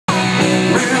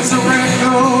resurrect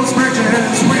those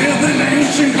bridges with an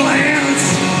ancient glance.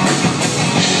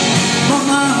 But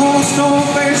my whole stone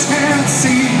face can't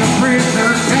seem to bring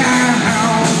her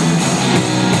down.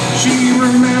 She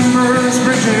remembers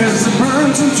bridges that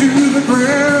burns into the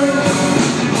ground.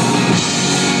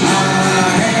 I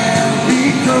have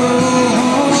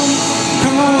become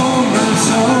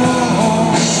cumbersome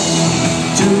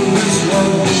to this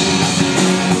road.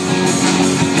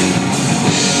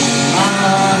 I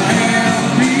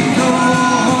have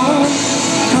become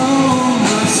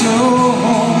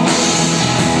cumbersome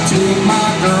to my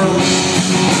girl.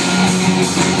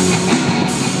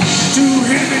 Too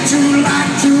heavy, too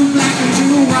light, too black and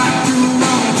too white, too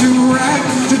wrong, too right,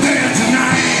 today and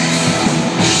tonight.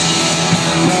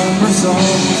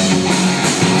 Cumbersome.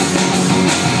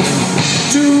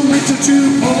 Too rich or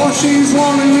too poor, she's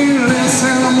wanting me less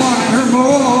and I'm wanting her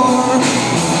more.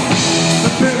 The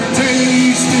bitter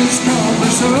taste is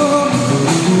cumbersome.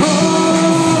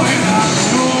 Oh, and I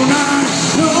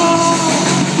know.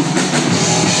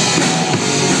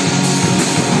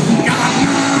 God,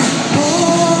 no.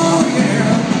 Oh,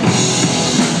 yeah.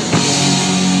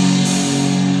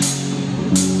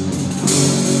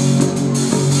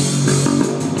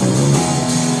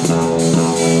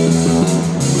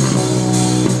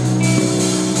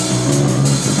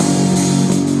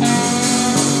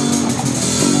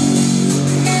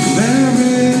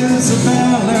 There's a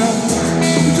balance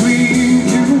between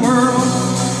two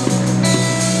worlds,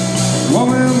 one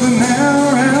with the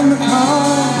now and the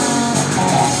calm.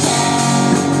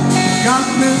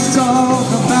 Godness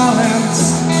of the balance,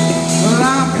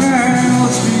 life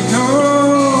has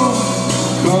become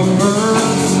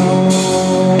cumbersome.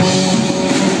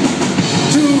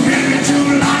 Too heavy,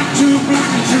 too light, too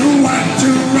black, too white,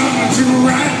 too wrong, too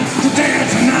right, today and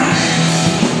tonight.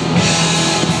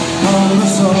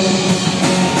 Cumbersome.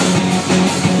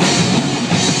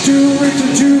 Too rich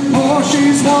and too poor,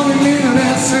 she's wanting me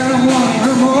less and I'm wanting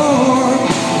her more.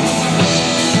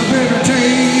 The bitter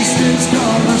taste is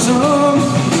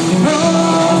cumbersome.